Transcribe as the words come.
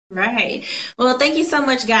Right. Well, thank you so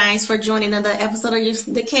much, guys, for joining another episode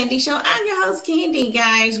of The Candy Show. I'm your host, Candy,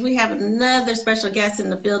 guys. We have another special guest in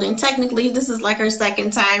the building. Technically, this is like her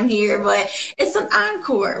second time here, but it's an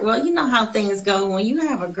encore. Well, you know how things go. When you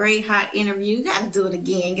have a great, hot interview, you got to do it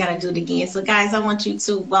again. Got to do it again. So, guys, I want you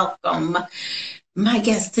to welcome my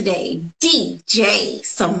guest today, DJ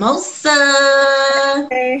Samosa.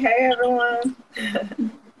 Hey everyone.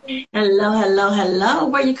 Hello, hello, hello.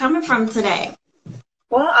 Where are you coming from today?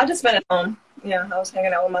 Well, I just been at home. Yeah, I was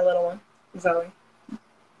hanging out with my little one, Zoe.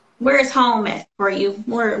 Where is home at for you?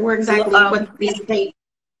 Where exactly? What the state?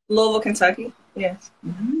 Louisville, Kentucky. Yes.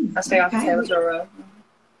 I stay off the Taylorsville Road.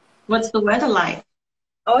 What's the weather like?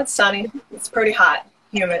 Oh, it's sunny. It's pretty hot,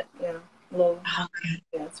 humid. Yeah, Louisville. Okay.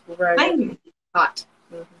 Yeah, it's very hot.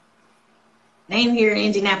 Same here in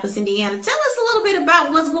Indianapolis, Indiana. Tell us a little bit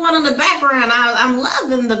about what's going on in the background. I'm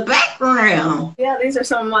loving the background. Yeah, these are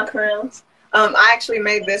some of my crowns. I actually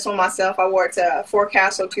made this one myself. I wore it to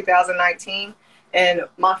Forecastle 2019, and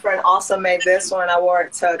my friend also made this one. I wore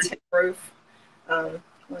it to Tin Roof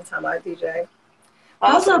one time I DJ.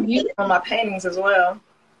 I also used it on my paintings as well.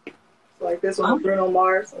 So like this one with Bruno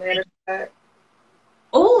Mars and Anderson .Paak.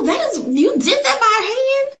 Oh, you did that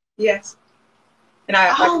by hand? Yes. And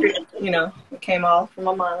I it came all from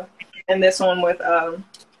my mind. And this one with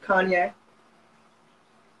Kanye.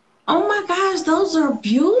 Oh my gosh, those are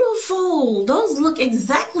beautiful. Those look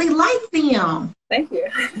exactly like them. Thank you.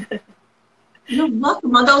 You're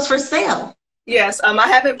welcome. Are those for sale? Yes, I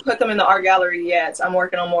haven't put them in the art gallery yet. I'm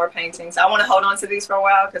working on more paintings. I want to hold on to these for a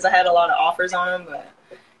while because I had a lot of offers on them,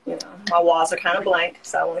 but my walls are kind of blank,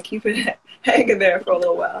 so I want to keep it hanging there for a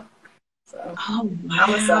little while. So wow.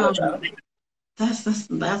 I'm a seller though. That's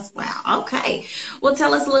wow. Okay. Well,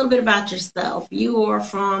 tell us a little bit about yourself. You are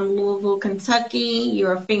from Louisville, Kentucky.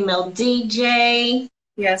 You're a female DJ.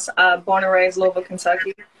 Yes, born and raised Louisville,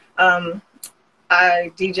 Kentucky.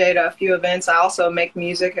 I DJ'd a few events. I also make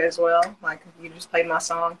music as well. Like you just played my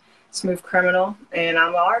song, Smooth Criminal, and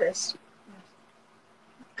I'm an artist.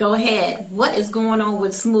 Go ahead. What is going on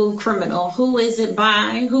with Smooth Criminal? Who is it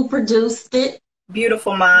by? Who produced it?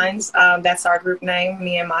 Beautiful Minds. That's our group name.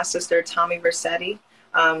 Me and my sister, Tommy Versetti.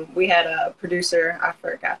 We had a producer. I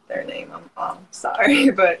forgot their name. I'm sorry.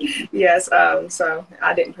 But yes, so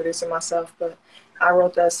I didn't produce it myself, but I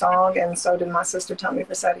wrote the song, and so did my sister, Tommy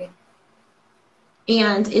Versetti.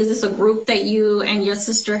 And is this a group that you and your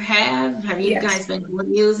sister have? Have you guys been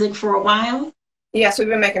doing music for a while? Yes, we've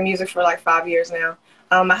been making music for like 5 years now.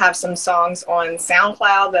 I have some songs on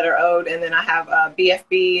SoundCloud that are owed, and then I have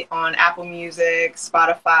BFB on Apple Music,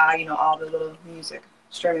 Spotify, all the little music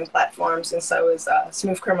streaming platforms, and so is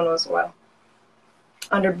Smooth Criminal as well,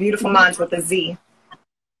 under Beautiful Minds with a Z.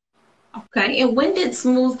 Okay, and when did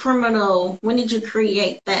when did you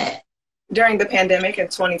create that? During the pandemic in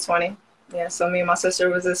 2020. Yeah, so me and my sister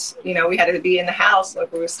was just, we had to be in the house,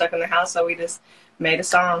 like we were stuck in the house, so we just made a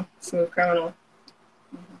song, Smooth Criminal.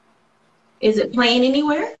 Is it playing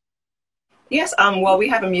anywhere? Yes. Well, we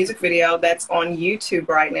have a music video that's on YouTube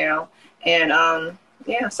right now, and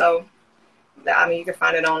so you can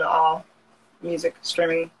find it on all music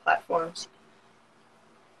streaming platforms.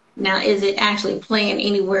 Now, is it actually playing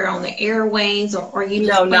anywhere on the airwaves, or are you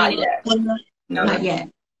just No, not yet. No, not yet.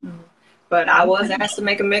 Mm-hmm. But I was asked to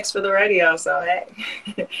make a mix for the radio, so hey,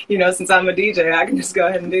 since I'm a DJ, I can just go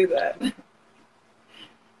ahead and do that.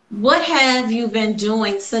 What have you been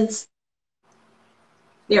doing since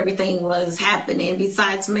everything was happening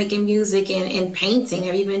besides making music and painting?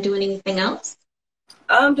 Have you been doing anything else?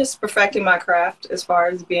 I'm just perfecting my craft as far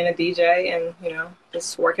as being a DJ and,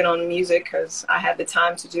 just working on music because I had the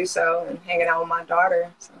time to do so and hanging out with my daughter.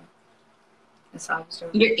 So that's how I was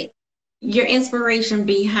doing. Your inspiration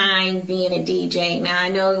behind being a DJ. Now, I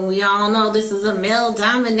know we all know this is a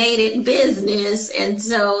male-dominated business. And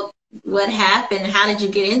so what happened? How did you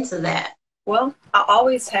get into that? Well, I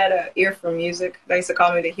always had an ear for music. They used to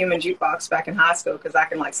call me the human jukebox back in high school because I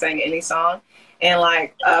can sing any song. And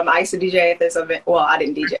I used to DJ at this event. Well, I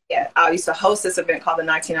didn't DJ yet. I used to host this event called the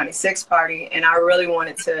 1996 Party, and I really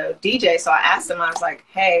wanted to DJ. So I asked them. I was like,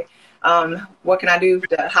 "Hey, what can I do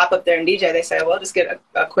to hop up there and DJ?" They said, "Well, just get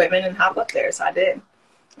equipment and hop up there." So I did,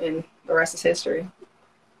 and the rest is history.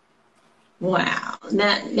 Wow.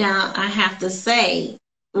 Now I have to say,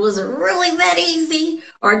 was it really that easy,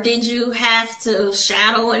 or did you have to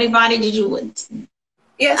shadow anybody? Did you?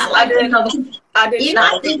 Yes, I did. I did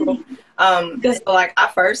shadow people.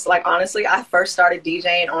 So honestly, I first started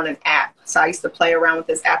DJing on an app. So I used to play around with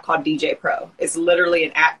this app called DJ Pro. It's literally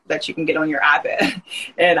an app that you can get on your iPad.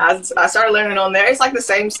 And I started learning on there. It's like the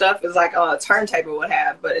same stuff as a turntable would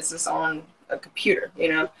have, but it's just on a computer, you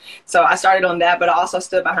know. So I started on that, but I also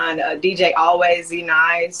stood behind DJ Always, Z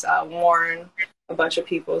Nice, Warren, a bunch of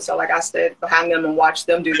people. So like I stood behind them and watched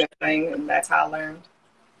them do their thing, and that's how I learned.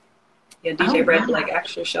 Yeah, DJ Red Blake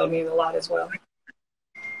actually showed me a lot as well.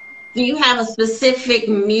 Do you have a specific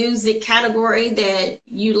music category that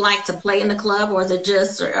you like to play in the club, or is it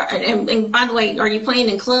just, and by the way, are you playing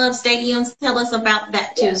in clubs, stadiums? Tell us about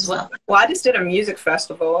that too as well. Well, I just did a music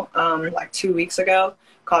festival like 2 weeks ago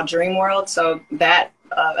called Dream World. So that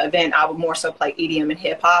event, I would more so play EDM and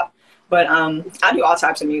hip hop. But I do all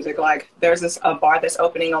types of music. Like there's a bar that's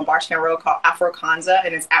opening on Barstown Road called Afro Kanza,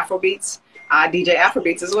 and it's Afro beats. I DJ Afro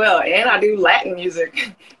beats as well, and I do Latin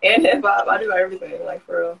music and hip hop. I do everything, like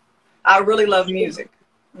for real. I really love music.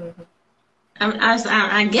 Mm-hmm.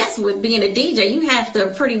 I guess with being a DJ, you have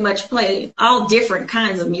to pretty much play all different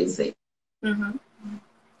kinds of music. Mm-hmm.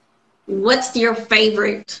 What's your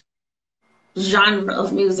favorite genre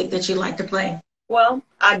of music that you like to play? Well,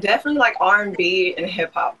 I definitely like R&B and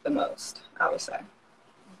hip hop the most, I would say.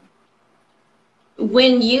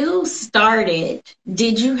 When you started,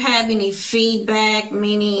 did you have any feedback?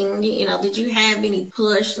 Meaning, you know, did you have any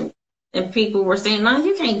push? And people were saying, no,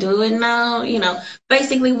 you can't do it. No, you know,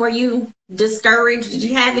 basically, were you discouraged? Did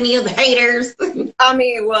you have any of the haters? I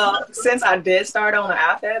mean, well, since I did start on the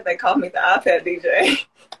iPad, they called me the iPad DJ.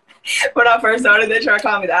 When I first started, they tried to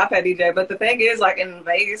call me the iPad DJ. But the thing is, like in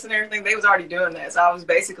Vegas and everything, they was already doing that. So I was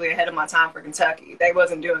basically ahead of my time for Kentucky. They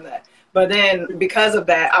wasn't doing that. But then because of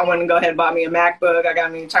that, I went and go ahead and bought me a MacBook. I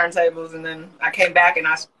got me turntables. And then I came back and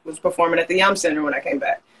I was performing at the Yum Center when I came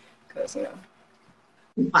back. Because, you know.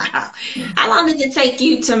 Wow. How long did it take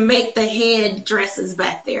you to make the head dresses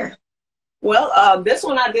back there? Well, this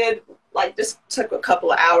one I did, like, just took a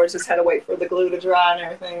couple of hours. Just had to wait for the glue to dry and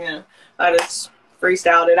everything. And I just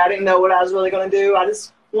freestyled it. I didn't know what I was really going to do. I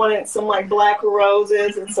just wanted some, like, black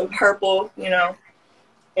roses and some purple, you know,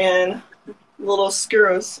 and little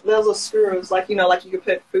screws. Those are screws, like, you know, like you could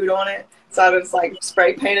put food on it. So I just, like,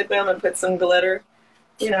 spray painted them and put some glitter,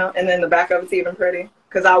 you know, and then the back of it's even pretty.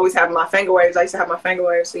 Because I always have my finger waves. I used to have my finger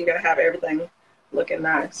waves, so you got to have everything looking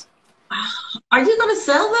nice. Are you going to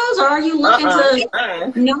sell those, or are you looking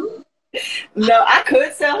to? No? No, I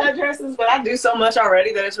could sell hairdressers, but I do so much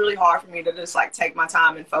already that it's really hard for me to just, like, take my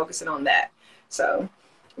time and focus it on that. So,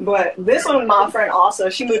 but this one, my friend also,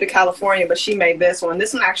 she moved to California, but she made this one.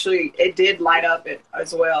 This one actually, it did light up it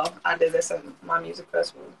as well. I did this at my music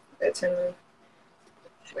festival at Tenerife.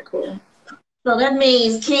 Pretty cool. So that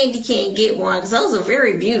means Candy can't get one, because those are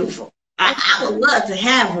very beautiful. I would love to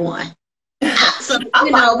have one. So,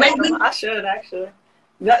 you know, maybe I should actually.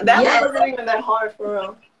 That wasn't even that hard for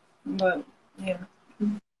real. But yeah.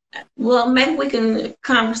 Well, maybe we can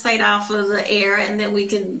conversate off of the air, and then we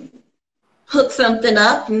can hook something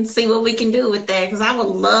up and see what we can do with that. Because I would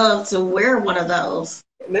love to wear one of those.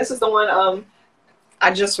 This is the one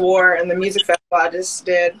I just wore in the music festival I just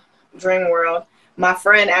did, Dream World. My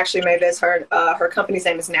friend actually made this. Her company's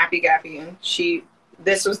name is Nappy Gappy, and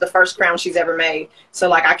this was the first crown she's ever made. So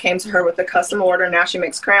like I came to her with a custom order. Now she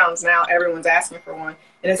makes crowns. Now everyone's asking for one,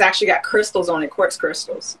 and it's actually got crystals on it, quartz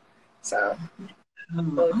crystals. So. Oh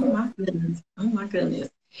my goodness! Oh my goodness!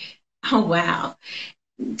 Oh wow!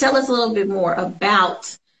 Tell us a little bit more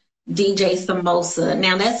about DJ Samosa.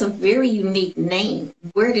 Now that's a very unique name.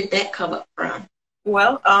 Where did that come up from?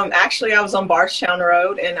 Well, actually, I was on Barstown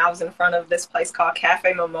Road, and I was in front of this place called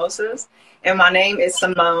Cafe Mimosas. And my name is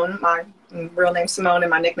Simone. My real name's Simone,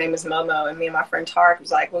 and my nickname is Momo. And me and my friend Tark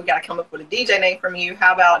was like, well, we got to come up with a DJ name from you.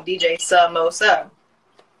 How about DJ Samosa?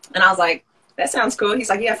 And I was like, that sounds cool. He's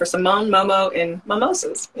like, yeah, for Simone, Momo, and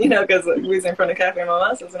Mimosas. You know, because we was in front of Cafe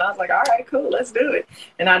Mimosas. And I was like, all right, cool, let's do it.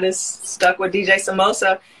 And I just stuck with DJ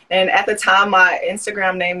Samosa. And at the time, my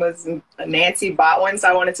Instagram name was Nancy Botwin, so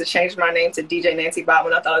I wanted to change my name to DJ Nancy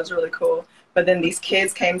Botwin. I thought it was really cool. But then these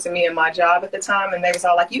kids came to me in my job at the time, and they was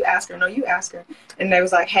all like, you ask her. No, you ask her. And they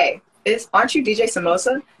was like, hey, aren't you DJ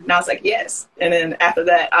Samosa? And I was like, yes. And then after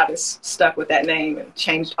that, I just stuck with that name and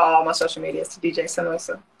changed all my social medias to DJ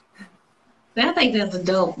Samosa. I think that's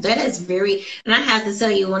dope. That is very, and I have to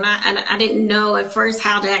tell you, when I didn't know at first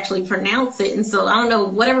how to actually pronounce it, and so I don't know,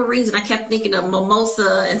 whatever reason, I kept thinking of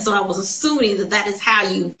mimosa, and so I was assuming that is how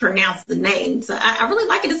you pronounce the name. So I really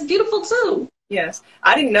like it. It's beautiful too. Yes,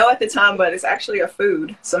 I didn't know at the time, but it's actually a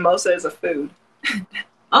food. Samosa is a food.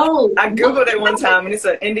 Oh, I googled it one time, and it's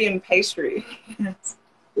an Indian pastry.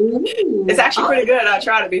 Ooh, it's actually pretty good. I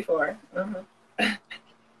tried it before.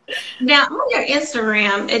 Now on your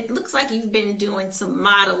Instagram, it looks like you've been doing some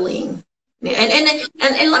modeling,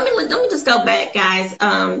 and let me just go back, guys.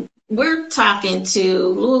 We're talking to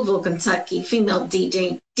Louisville, Kentucky, female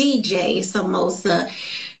DJ Samosa.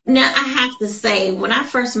 Now, I have to say, when I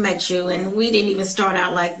first met you, and we didn't even start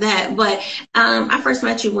out like that, but I first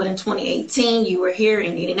met you in 2018. You were here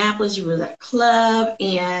in Indianapolis. You were at a club,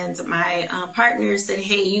 and my partner said,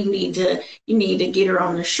 "Hey, you need to get her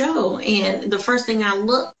on the show." And the first thing I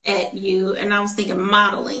looked at you, and I was thinking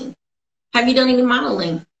modeling. Have you done any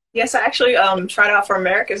modeling? Yes, I actually tried out for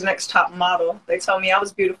America's Next Top Model. They told me I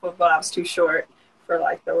was beautiful, but I was too short for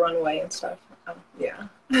like the runway and stuff. Yeah,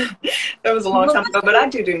 that was a long time ago, but I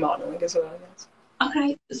do modeling as well. Yes.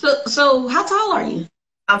 Okay, so how tall are you?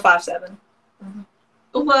 I'm 5'7". Mm-hmm.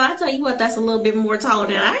 Well, I tell you what, that's a little bit more taller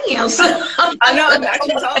than I am. So. I know I'm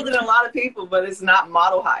actually taller than a lot of people, but it's not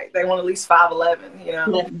model height. They want at least 5'11", you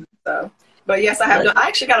know. So, but yes, I have. I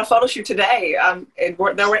actually got a photo shoot today.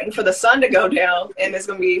 They're waiting for the sun to go down, and there's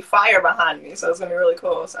going to be fire behind me, so it's going to be really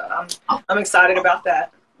cool. So I'm excited about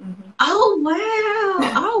that. Mm-hmm. Oh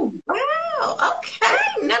wow! Oh wow!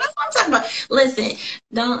 Okay, now that's what I'm talking about. Listen,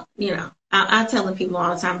 don't I tell people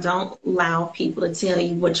all the time, don't allow people to tell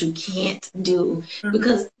you what you can't do,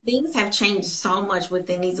 because things have changed so much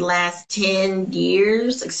within these last 10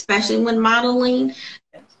 years, especially when modeling.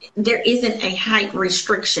 There isn't a height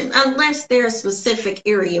restriction unless there's a specific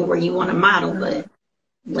area where you want to model. But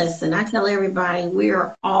listen, I tell everybody we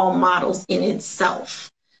are all models in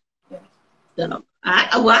itself. So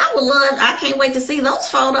I would love. I can't wait to see those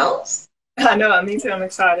photos. I know. Me too. I'm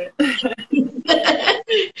excited.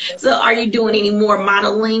 So, are you doing any more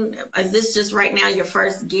modeling? Is this just right now your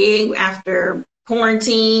first gig after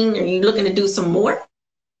quarantine? Are you looking to do some more?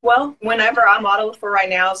 Well, whenever I model for right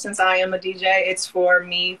now, since I am a DJ, it's for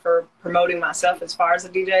me for promoting myself as far as a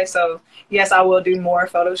DJ. So, yes, I will do more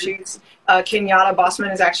photo shoots. Kenyatta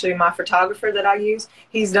Bossman is actually my photographer that I use.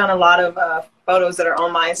 He's done a lot of photos that are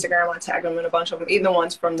on my Instagram. I tag him in a bunch of them, even the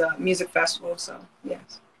ones from the music festival. So,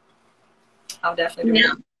 yes, I'll definitely do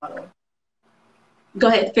more modeling. Go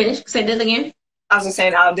ahead, finish. Say that again. I was just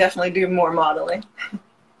saying I'll definitely do more modeling.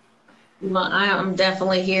 Well, I am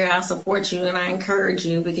definitely here. I support you and I encourage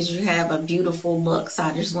you because you have a beautiful look. So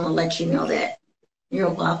I just want to let you know that.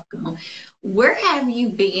 You're welcome. Where have you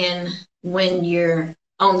been when you're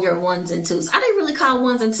on your ones and twos? I didn't really call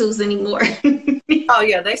ones and twos anymore. Oh,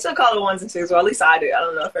 yeah, they still call it ones and twos. Well, at least I do. I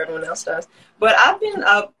don't know if everyone else does. But I've been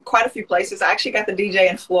quite a few places. I actually got the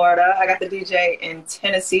DJ in Florida. I got the DJ in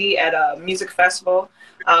Tennessee at a music festival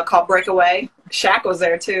called Breakaway. Shaq was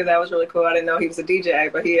there, too. That was really cool. I didn't know he was a DJ,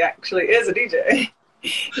 but he actually is a DJ.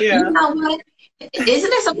 Yeah. You know what? Isn't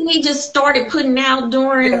that something he just started putting out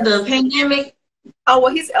during the pandemic? Oh,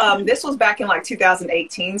 well, he's this was back in like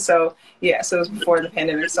 2018. So, yeah, so it was before the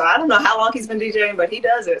pandemic. So I don't know how long he's been DJing, but he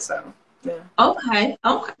does it. So, yeah. Okay.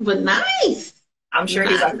 But nice. I'm sure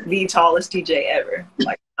he's like the tallest DJ ever.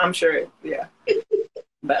 Like, I'm sure, yeah.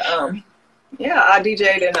 But, yeah, I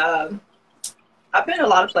DJ'd in, I've been a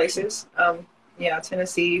lot of places. Yeah,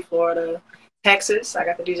 Tennessee, Florida, Texas. I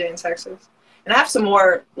got the DJ in Texas. And I have some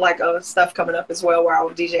more, like, stuff coming up as well where I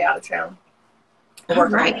will DJ out of town. I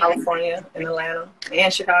work in California and Atlanta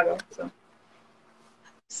and Chicago. So.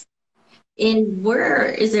 And where,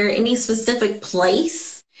 is there any specific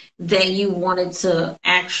place that you wanted to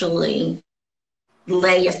actually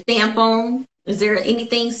lay a stamp on? Is there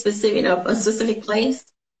anything specific, a specific place?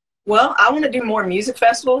 Well, I want to do more music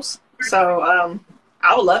festivals. So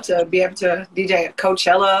I would love to be able to DJ at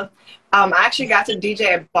Coachella. I actually got to DJ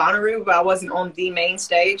at Bonnaroo, but I wasn't on the main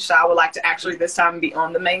stage. So I would like to actually this time be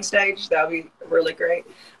on the main stage. That would be really great.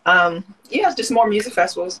 Yeah, it's just more music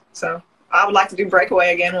festivals. So I would like to do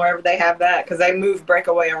Breakaway again wherever they have that because they move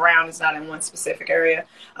Breakaway around. It's not in one specific area.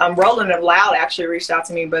 Roland and Loud actually reached out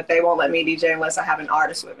to me, but they won't let me DJ unless I have an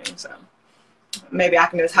artist with me. So maybe I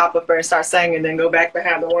can just hop up there and start singing and then go back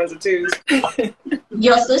behind the ones and twos.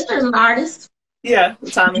 Your sister's an artist. Yeah,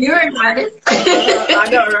 Tommy. You're an artist. I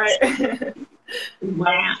know, right?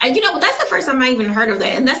 Wow. And you know, that's the first time I even heard of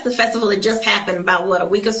that. And that's the festival that just happened about, what, a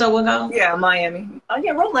week or so ago? Yeah, Miami.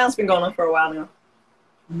 Yeah, Roland Loud's been going on for a while now.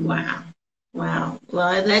 Wow. Wow.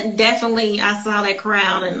 Well, that definitely, I saw that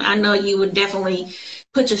crowd, and I know you would definitely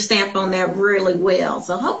put your stamp on that really well.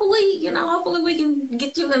 So hopefully, hopefully we can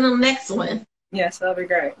get you in the next one. Yes, that'll be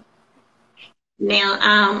great. Now,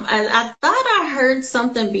 I thought I heard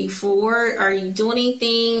something before. Are you doing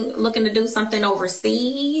anything, looking to do something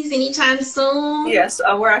overseas anytime soon? Yes,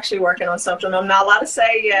 we're actually working on something. I'm not allowed to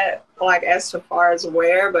say yet, like as far as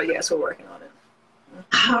where, but yes, we're working on it.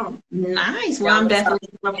 Oh, nice. Well, I'm definitely.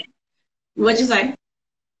 What'd you say?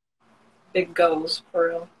 Big goals, for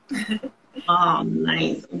real. Oh,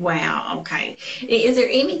 nice. Wow. Okay. Is there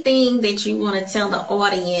anything that you want to tell the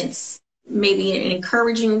audience? Maybe an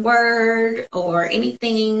encouraging word or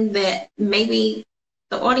anything that maybe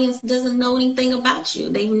the audience doesn't know anything about you.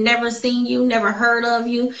 They've never seen you, never heard of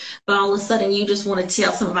you, but all of a sudden you just want to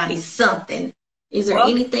tell somebody something. Is there Well,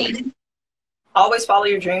 anything? always follow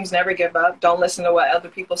your dreams, never give up. Don't listen to what other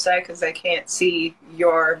people say because they can't see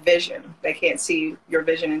your vision. They can't see your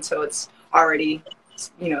vision until it's already,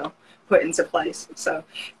 put into place. So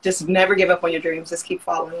just never give up on your dreams. Just keep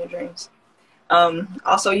following your dreams.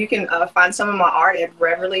 Also, you can find some of my art at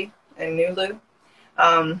Reverly and Nulu.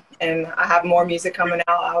 And I have more music coming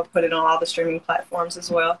out. I'll put it on all the streaming platforms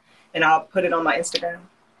as well. And I'll put it on my Instagram.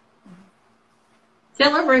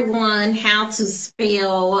 Tell everyone how to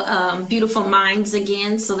spell Beautiful Minds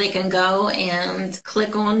again so they can go and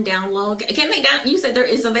click on download. You said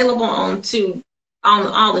it's available on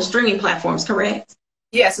all the streaming platforms, correct?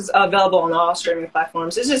 Yes, it's available on all streaming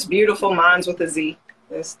platforms. It's just Beautiful Minds with a Z.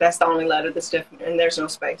 That's the only letter that's different, and there's no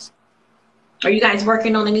space. Are you guys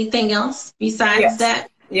working on anything else besides that?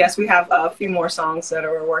 Yes, we have a few more songs that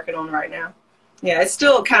we're working on right now. Yeah, it's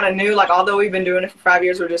still kind of new. Like, although we've been doing it for 5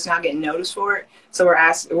 years, we're just not getting noticed for it. So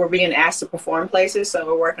we're being asked to perform places, so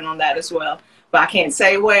we're working on that as well. But I can't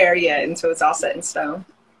say where yet until it's all set in stone.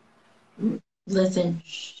 Listen,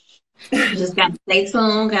 you just got to stay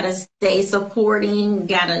tuned, got to stay supporting,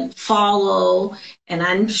 got to follow, and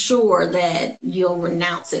I'm sure that you'll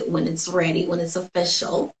announce it when it's ready, when it's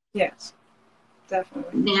official. Yes,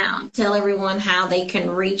 definitely. Now, tell everyone how they can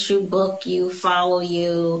reach you, book you, follow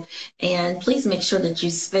you, and please make sure that you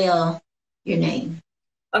spell your name.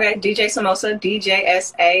 Okay, DJ Samosa,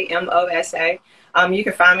 DJSAMOSA. You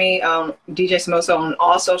can find me, DJ Samosa, on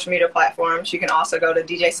all social media platforms. You can also go to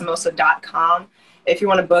djsamosa.com. If you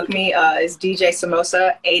want to book me, it's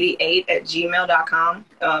djsamosa88@gmail.com.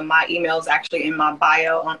 My email is actually in my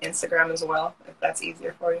bio on Instagram as well, if that's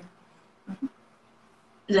easier for you.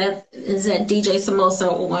 Is that DJ Samosa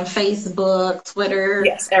on Facebook, Twitter?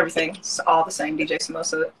 Yes, everything. It's all the same. DJ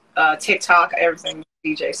Samosa, TikTok, everything.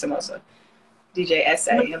 DJ Samosa,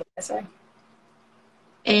 DJSAMOSA.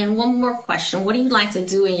 And one more question: what do you like to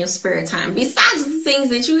do in your spare time besides the things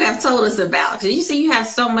that you have told us about? Because you see, you have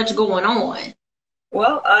so much going on.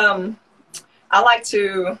 Well, I like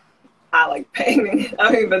painting.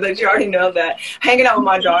 But that you already know that. Hanging out with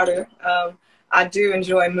my daughter. I do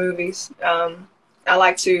enjoy movies. I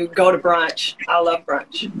like to go to brunch. I love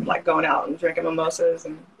brunch. Like going out and drinking mimosas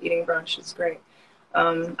and eating brunch is great.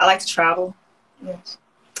 I like to travel. Yes.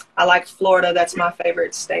 I like Florida. That's my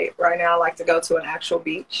favorite state right now. I like to go to an actual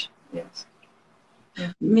beach. Yes.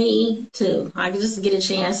 Me too. I just get a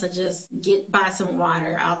chance to just get by some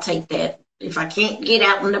water. I'll take that. If I can't get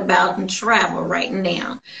out and about and travel right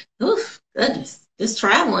now. Oof, goodness. This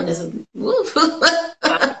traveling is oof.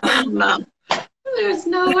 No. There's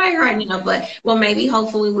no way right now, but well, maybe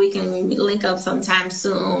hopefully we can link up sometime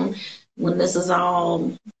soon when this is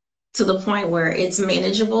all to the point where it's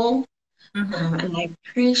manageable. And I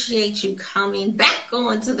appreciate you coming back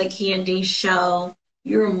on to the Candy Show.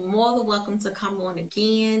 You're more than welcome to come on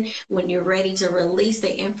again when you're ready to release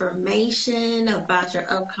the information about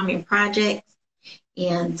your upcoming projects.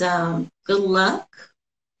 And good luck.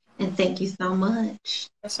 And thank you so much.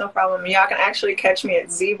 That's no problem. Y'all can actually catch me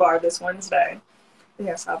at Z-Bar this Wednesday.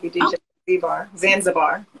 Yes, I'll be DJing Z-Bar,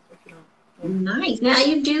 Zanzibar. Nice. Now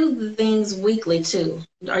you do the things weekly too.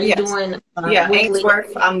 Are you doing weekly?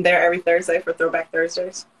 Ainsworth. I'm there every Thursday for Throwback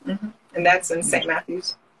Thursdays. And that's in St.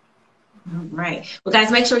 Matthews. All right. Well,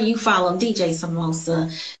 guys, make sure you follow DJ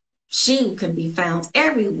Samosa. She can be found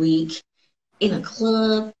every week in a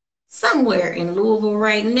club somewhere in Louisville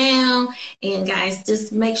right now. And guys,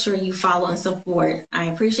 just make sure you follow and support. I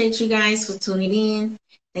appreciate you guys for tuning in.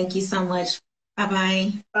 Thank you so much.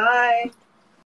 Bye-bye. Bye.